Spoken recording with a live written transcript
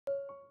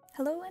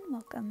Hello and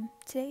welcome.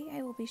 Today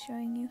I will be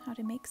showing you how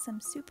to make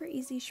some super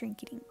easy shrink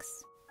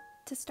dinks.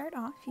 To start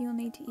off, you will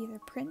need to either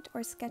print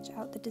or sketch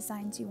out the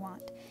designs you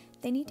want.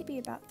 They need to be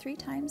about 3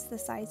 times the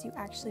size you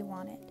actually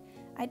want it.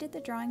 I did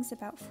the drawings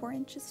about 4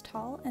 inches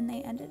tall and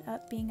they ended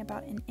up being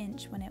about an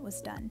inch when it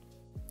was done.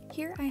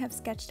 Here I have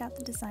sketched out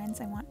the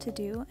designs I want to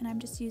do, and I'm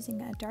just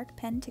using a dark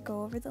pen to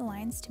go over the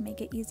lines to make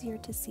it easier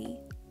to see.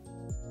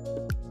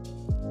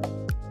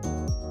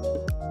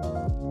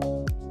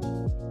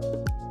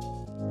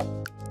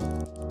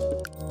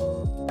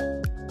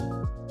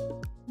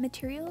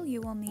 Material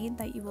you will need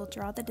that you will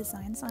draw the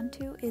designs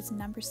onto is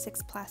number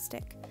 6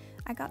 plastic.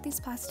 I got these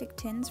plastic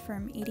tins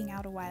from eating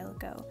out a while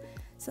ago,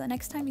 so the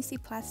next time you see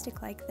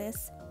plastic like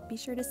this, be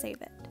sure to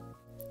save it.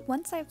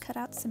 Once I've cut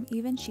out some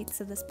even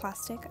sheets of this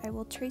plastic, I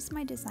will trace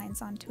my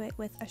designs onto it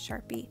with a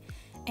Sharpie,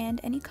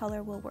 and any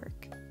color will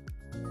work.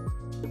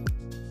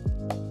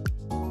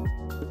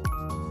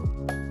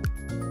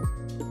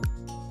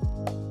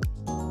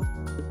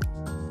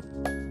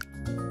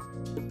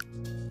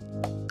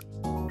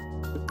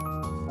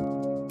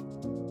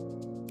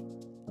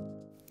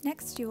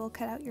 Next, you will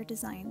cut out your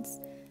designs.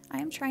 I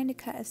am trying to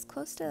cut as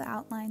close to the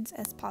outlines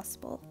as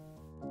possible.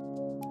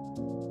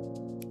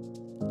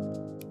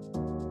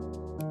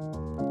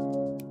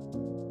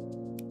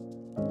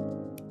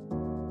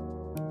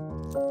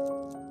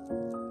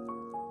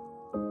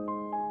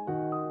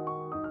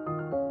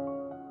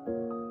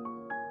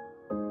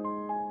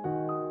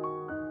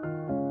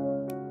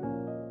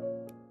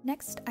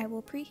 Next, I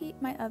will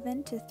preheat my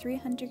oven to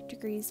 300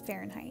 degrees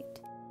Fahrenheit.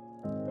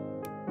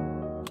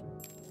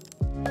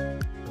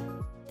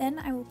 Then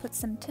I will put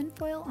some tin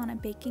foil on a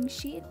baking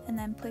sheet and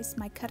then place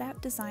my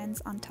cutout designs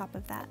on top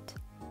of that.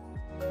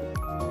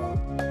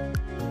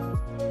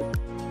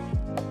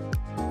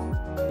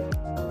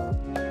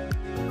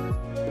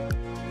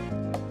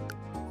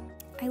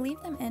 I leave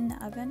them in the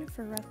oven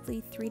for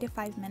roughly 3 to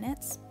 5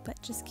 minutes,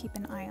 but just keep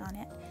an eye on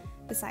it.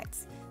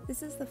 Besides,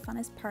 this is the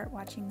funnest part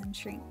watching them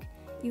shrink.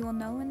 You will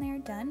know when they are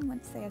done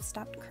once they have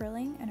stopped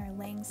curling and are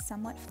laying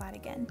somewhat flat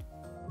again.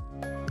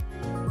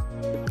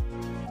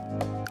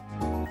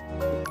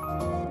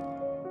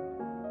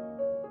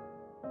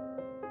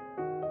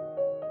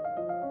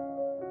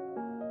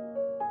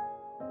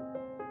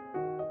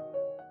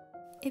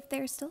 If they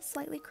are still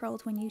slightly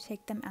curled when you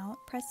take them out,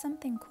 press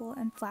something cool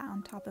and flat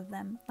on top of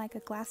them, like a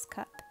glass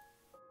cup.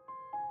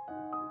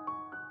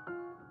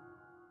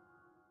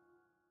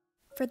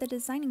 For the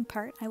designing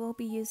part, I will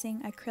be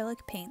using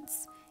acrylic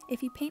paints.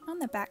 If you paint on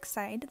the back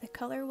side, the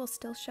color will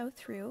still show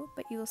through,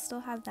 but you will still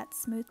have that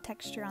smooth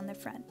texture on the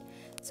front.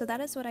 So that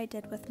is what I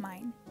did with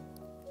mine.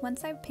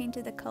 Once I've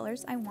painted the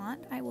colors I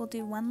want, I will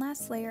do one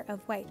last layer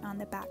of white on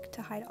the back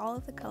to hide all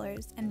of the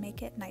colors and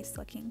make it nice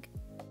looking.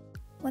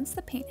 Once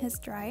the paint has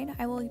dried,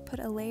 I will put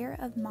a layer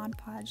of Mod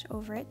Podge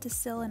over it to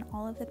seal in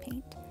all of the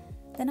paint.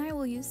 Then I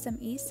will use some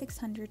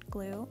E600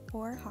 glue,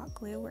 or hot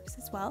glue works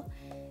as well,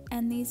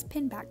 and these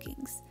pin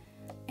backings.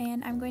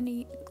 And I'm going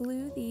to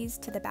glue these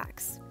to the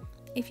backs.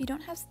 If you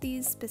don't have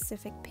these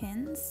specific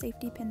pins,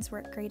 safety pins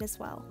work great as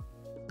well.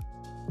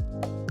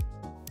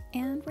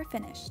 And we're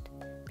finished.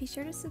 Be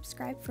sure to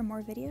subscribe for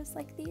more videos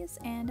like these,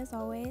 and as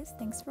always,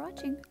 thanks for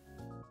watching!